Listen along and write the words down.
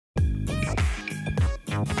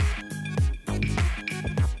Hello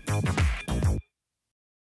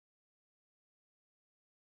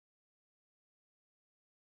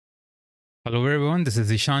everyone, this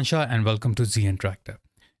is Zeeshan Shah and welcome to Zinteractive.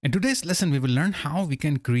 In today's lesson, we will learn how we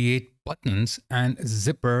can create buttons and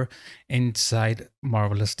zipper inside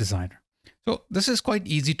Marvelous Designer. So this is quite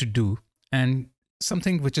easy to do and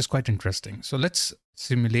something which is quite interesting. So let's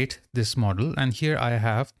simulate this model, and here I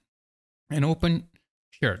have an open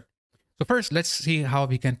shirt. So first, let's see how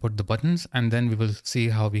we can put the buttons, and then we will see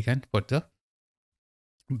how we can put the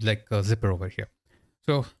zipper over here.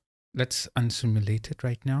 So let's unsimulate it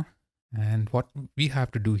right now. And what we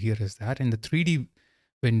have to do here is that in the 3D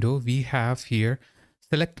window, we have here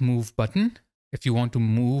select move button. If you want to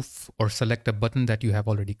move or select a button that you have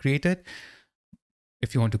already created,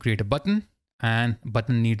 if you want to create a button, and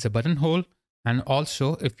button needs a buttonhole, and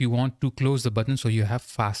also if you want to close the button, so you have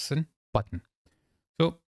fasten button.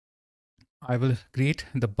 So I will create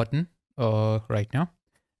the button right now.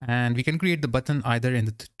 And we can create the button either in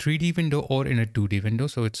the 3D window or in a 2D window.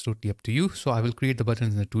 So it's totally up to you. So I will create the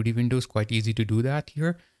buttons in the 2D window. It's quite easy to do that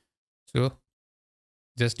here. So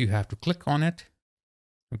just you have to click on it.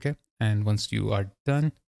 Okay. And once you are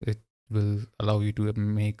done, it will allow you to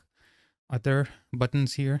make other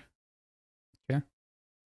buttons here. Okay.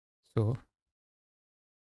 So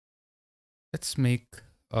let's make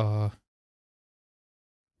a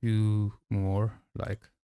few more like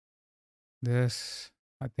this.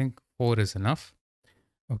 I think 4 is enough.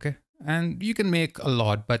 Okay. And you can make a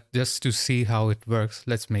lot, but just to see how it works,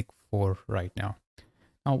 let's make 4 right now.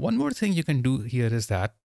 Now, one more thing you can do here is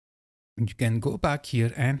that you can go back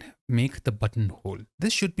here and make the buttonhole.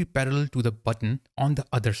 This should be parallel to the button on the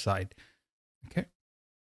other side. Okay.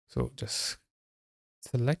 So just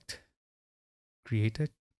select, create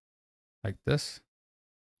it like this.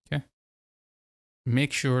 Okay.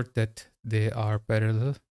 Make sure that they are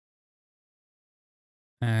parallel.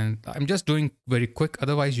 And I'm just doing very quick,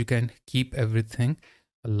 otherwise you can keep everything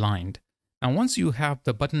aligned. Now, once you have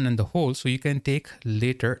the button and the hole, so you can take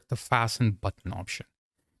later the fasten button option.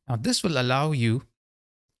 Now, this will allow you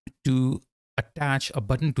to attach a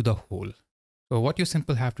button to the hole. So what you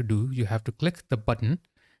simply have to do, you have to click the button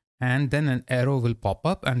and then an arrow will pop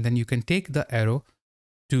up, and then you can take the arrow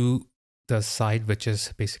to the side, which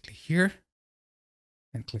is basically here,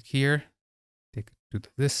 and click here, take it to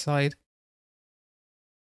this side.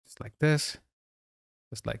 Like this,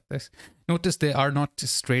 just like this. Notice they are not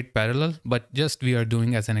straight parallel, but just we are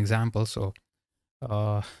doing as an example. So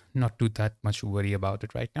not too that much worry about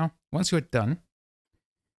it right now. Once you're done,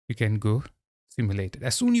 you can go simulate it.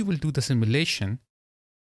 As soon as you will do the simulation,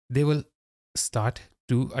 they will start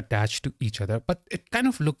to attach to each other, but it kind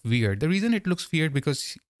of look weird. The reason it looks weird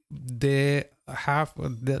because they're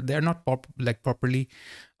not properly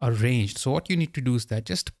arranged. So what you need to do is that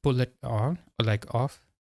just pull it on off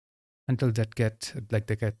until that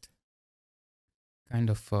they get kind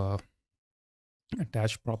of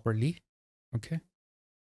attached properly. Okay,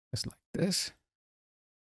 just like this.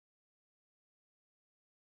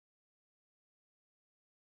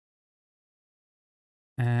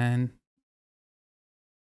 And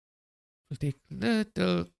it'll take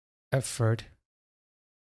little effort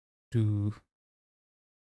to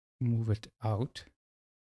move it out.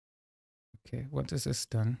 Okay, once this is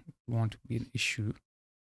done, it won't be an issue.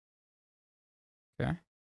 Okay.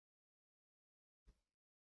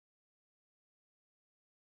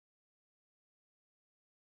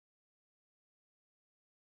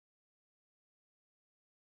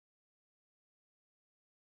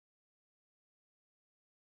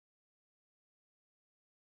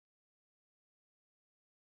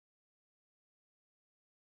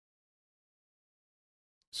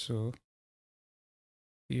 So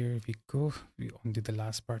here we go. We only the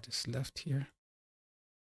last part is left here.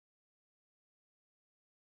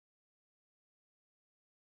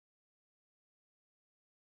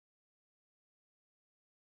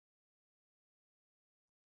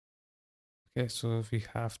 Okay, so we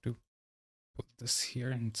have to put this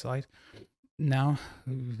here inside. Now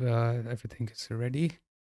everything is ready.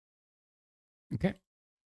 Okay,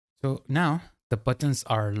 so now the buttons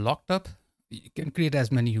are locked up. You can create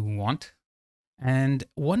as many you want. And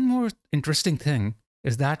one more interesting thing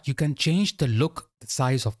is that you can change the look, the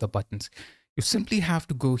size of the buttons. You simply have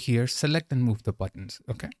to go here, select and move the buttons.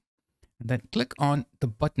 Okay, and then click on the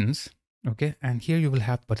buttons. Okay, and here you will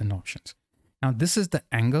have button options. Now this is the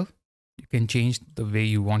angle. You can change the way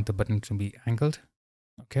you want the button to be angled.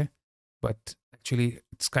 Okay, but actually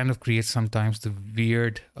it's kind of creates sometimes the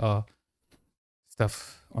weird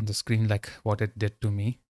stuff on the screen, like what it did to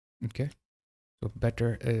me. Okay, so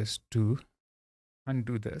better is to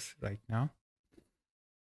undo this right now.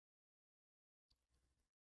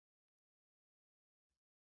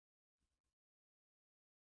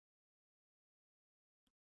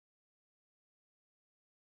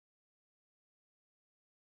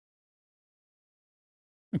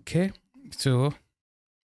 Okay, so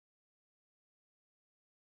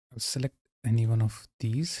I'll select any one of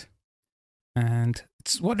these, and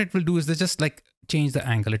what it will do is they just like change the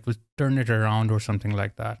angle. It will turn it around or something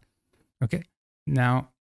like that. Okay, now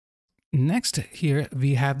next here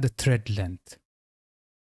we have the thread length.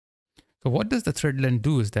 So what does the thread length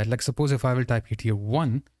do is that, like, suppose if I will type it here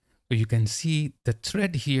 1, so you can see the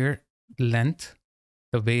thread here length,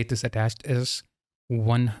 the way it is attached is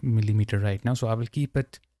 1 millimeter right now. So I will keep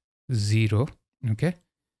it 0. Okay.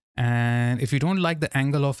 And if you don't like the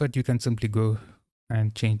angle of it, you can simply go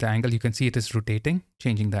and change the angle. You can see it is rotating,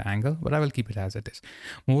 changing the angle, but I will keep it as it is.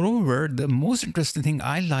 Moreover, the most interesting thing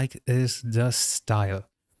I like is the style.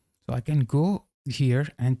 So I can go here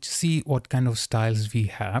and see what kind of styles we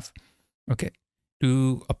have. Okay.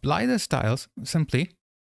 To apply the styles, simply,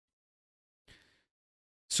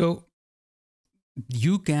 so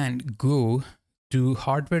you can go to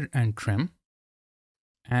hardware and trim,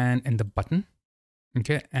 and in the button,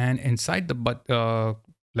 okay, and inside the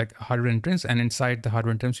like hardware and trims, and inside the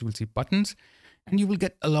hardware and trims you will see buttons, and you will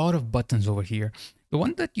get a lot of buttons over here. The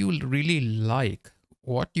one that you will really like,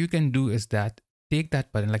 what you can do is that take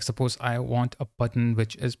that button, like suppose I want a button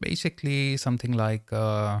which is basically something like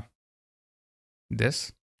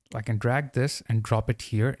this. So I can drag this and drop it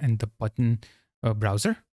here in the button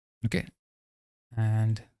browser. Okay,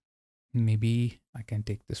 and maybe I can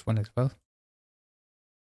take this one as well.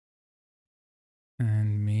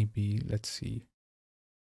 And maybe let's see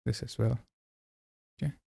this as well.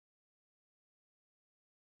 Okay.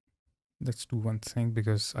 Let's do one thing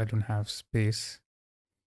because I don't have space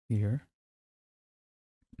here.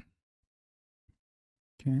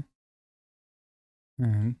 Okay.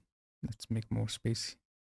 And let's make more space.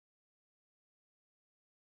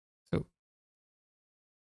 So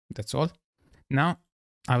that's all. Now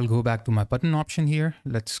I will go back to my button option here.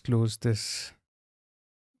 Let's close this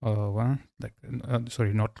one, like,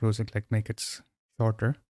 sorry, not close it, like make it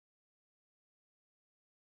shorter.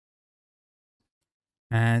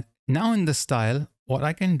 And now in the style, what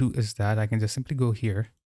I can do is that I can just simply go here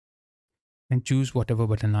and choose whatever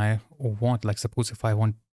button I want. Like suppose if I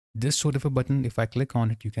want this sort of a button, if I click on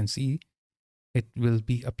it, you can see it will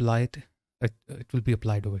be applied. It will be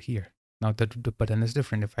applied over here. Now that the button is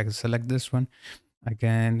different. If I can select this one, I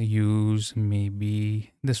can use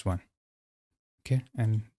maybe this one. Okay,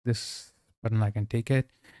 and this button I can take it,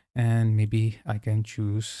 and maybe I can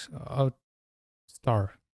choose a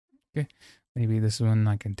star. Okay, maybe this one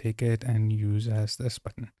I can take it and use as this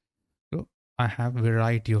button. So I have a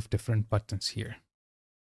variety of different buttons here.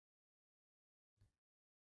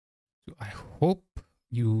 So I hope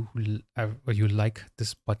you like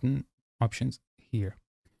this button options here.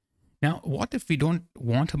 Now, what if we don't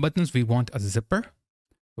want buttons? We want a zipper.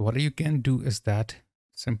 So what you can do is that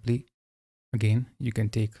simply, again, you can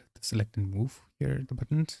take the select and move here, the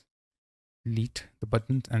buttons, delete the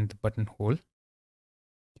buttons and the buttonhole.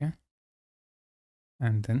 Okay.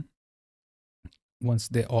 And then once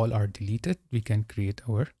they all are deleted, we can create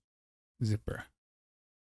our zipper.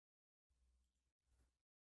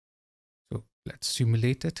 So let's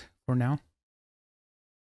simulate it for now.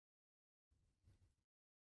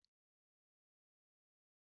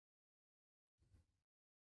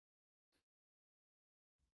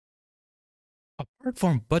 Apart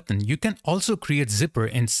from button, you can also create zipper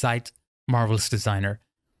inside Marvel's Designer,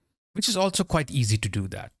 which is also quite easy to do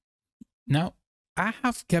that. Now, I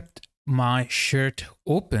have kept my shirt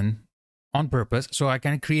open on purpose so I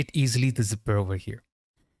can create easily the zipper over here.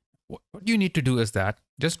 What you need to do is that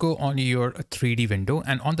just go on your 3D window,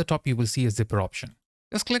 and on the top you will see a zipper option.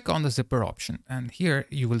 Just click on the zipper option, and here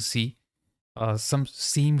you will see some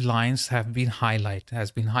seam lines have been highlighted.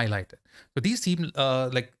 So these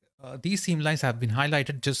seam lines have been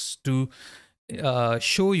highlighted just to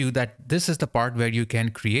show you that this is the part where you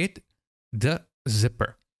can create the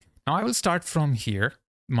zipper. Now I will start from here,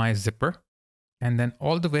 my zipper, and then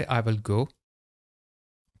all the way I will go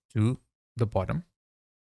to the bottom,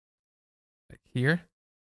 like here,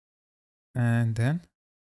 and then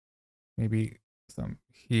maybe some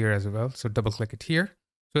here as well. So double click it here.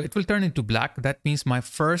 So it will turn into black. That means my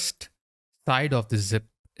first side of the zip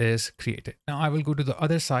is created. Now I will go to the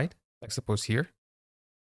other side, like suppose here.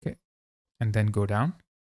 Okay. And then go down.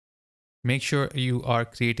 Make sure you are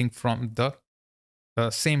creating from the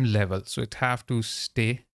same level. So it have to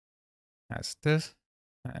stay as this,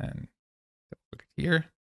 and click it here.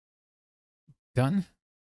 Done.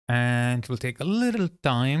 And it will take a little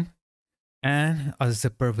time and a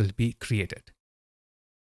zipper will be created.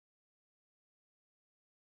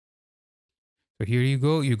 So here you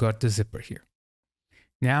go, you got the zipper here.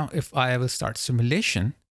 Now, if I will start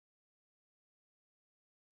simulation,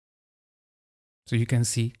 So you can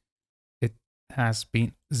see it has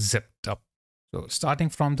been zipped up. So starting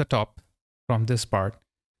from the top, from this part,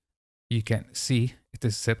 you can see it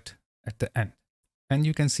is zipped at the end. And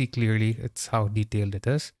you can see clearly it's how detailed it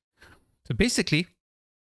is. So basically,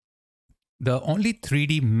 the only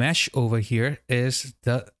 3D mesh over here is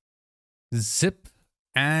the zip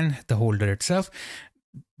and the holder itself.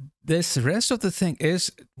 This rest of the thing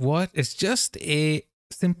is what is just a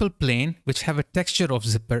simple plane which have a texture of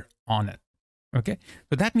zipper on it. Okay,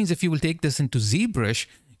 so that means if you will take this into Zbrush,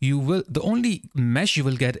 the only mesh you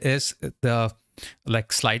will get is the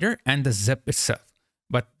like slider and the zip itself.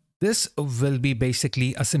 But this will be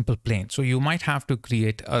basically a simple plane. So you might have to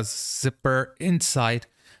create a zipper inside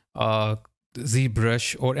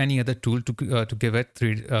Zbrush or any other tool to give it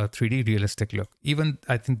 3D realistic look. Even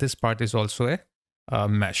I think this part is also a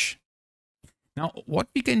mesh. Now what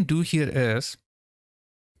we can do here is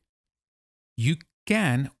you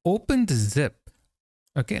can open the zip.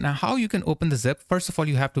 Okay, now how you can open the zip? First of all,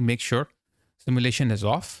 you have to make sure simulation is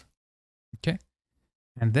off. Okay,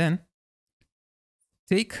 and then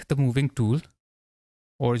take the moving tool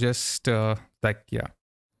or just and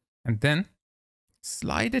then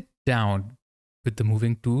slide it down with the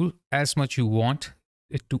moving tool as much you want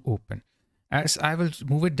it to open. As I will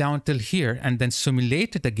move it down till here and then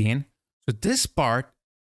simulate it again. So this part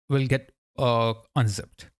will get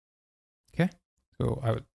unzipped. Okay, so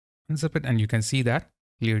I will unzip it and you can see that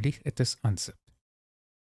clearly it is unzipped.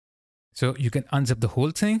 So you can unzip the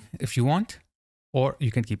whole thing if you want, or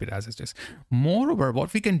you can keep it as it is. Moreover,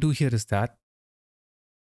 what we can do here is that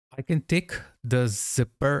I can take the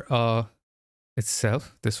zipper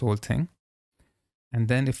itself, this whole thing. And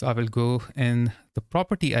then if I will go in the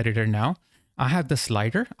property editor now, I have the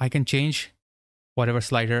slider. I can change whatever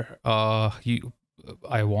slider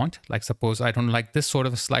I want. Like suppose I don't like this sort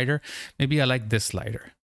of a slider. Maybe I like this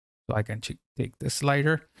slider. So I can take this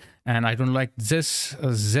slider, and I don't like this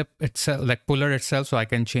zip itself, like puller itself. So I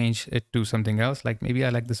can change it to something else. Like maybe I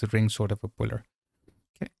like this ring sort of a puller.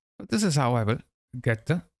 Okay, so this is how I will get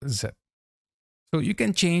the zip. So you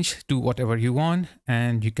can change to whatever you want,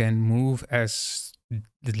 and you can move as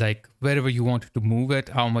like wherever you want to move it,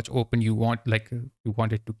 how much open you want, like you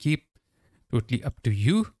want it to keep, totally up to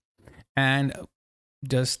you. And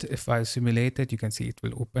just if I simulate it, you can see it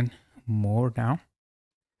will open more now.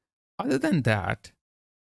 Other than that,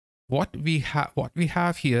 what we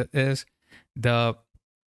have here is the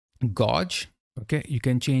gauge. Okay, you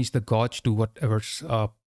can change the gauge to whatever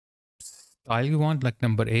style you want, like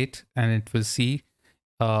number 8, and it will see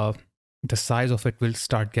the size of it will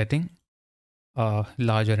start getting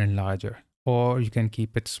larger and larger. Or you can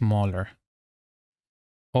keep it smaller.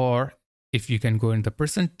 Or if you can go in the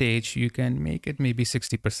percentage, you can make it maybe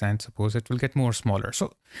 60%. Suppose it will get more smaller.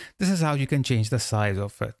 So this is how you can change the size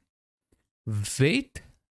of it. Weight,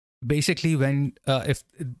 basically when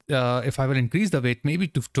if I will increase the weight maybe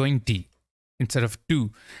to 20 instead of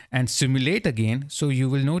 2 and simulate again, so you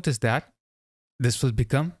will notice that this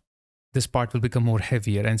part will become more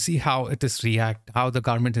heavier, and see how it is how the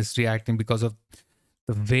garment is reacting because of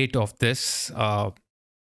the weight of this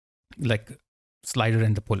like slider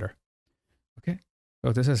and the puller. Okay,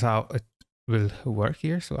 so this is how it will work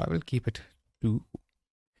here. So I will keep it 2,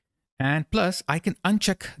 and plus I can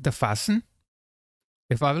uncheck the fasten.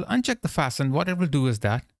 If I will uncheck the fasten, what it will do is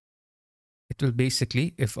that it will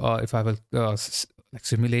basically, if I will like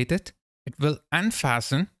simulate it, it will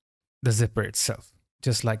unfasten the zipper itself,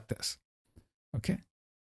 just like this. Okay,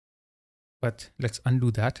 but let's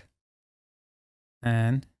undo that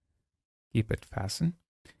and keep it fastened.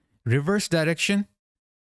 Reverse direction.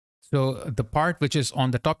 So the part which is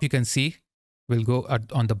on the top, you can see, will go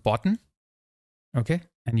on the bottom. Okay,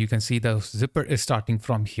 and you can see the zipper is starting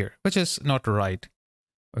from here, which is not right.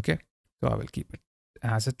 Okay, so I will keep it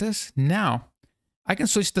as it is. Now I can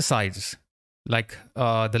switch the sides. Like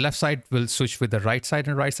the left side will switch with the right side,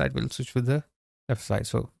 and right side will switch with the left side.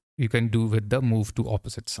 So you can do with the move to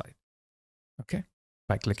opposite side. Okay,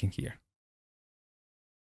 by clicking here.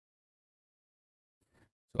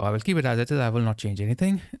 So I will keep it as it is. I will not change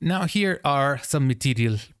anything. Now here are some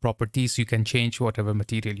material properties. You can change whatever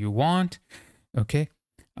material you want. Okay,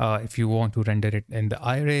 if you want to render it in the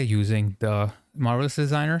array using the Marvelous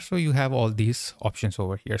Designer, so you have all these options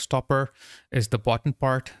over here. Stopper is the bottom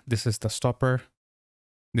part. This is the stopper.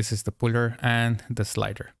 This is the puller and the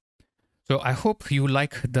slider. So I hope you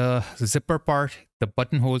like the zipper part, the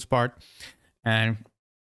buttonholes part, and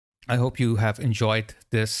I hope you have enjoyed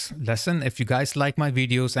this lesson. If you guys like my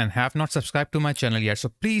videos and have not subscribed to my channel yet,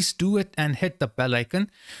 so please do it and hit the bell icon.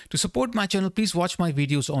 To support my channel, please watch my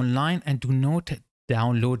videos online and do not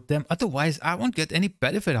download them. Otherwise, I won't get any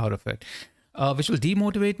benefit out of it. which will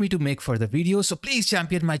demotivate me to make further videos. So please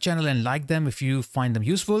champion my channel and like them if you find them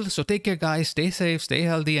useful. So take care guys, stay safe, stay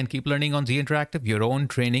healthy, and keep learning on Zinteractive, your own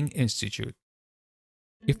training institute.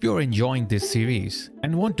 If you're enjoying this series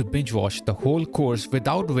and want to binge watch the whole course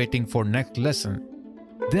without waiting for next lesson,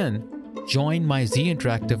 then join my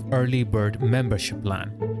Zinteractive Early Bird membership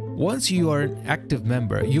plan. Once you are an active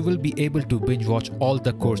member, you will be able to binge watch all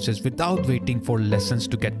the courses without waiting for lessons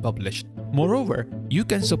to get published. Moreover, you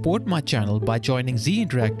can support my channel by joining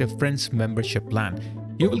Zinteractive Friends membership plan.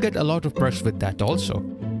 You will get a lot of perks with that also.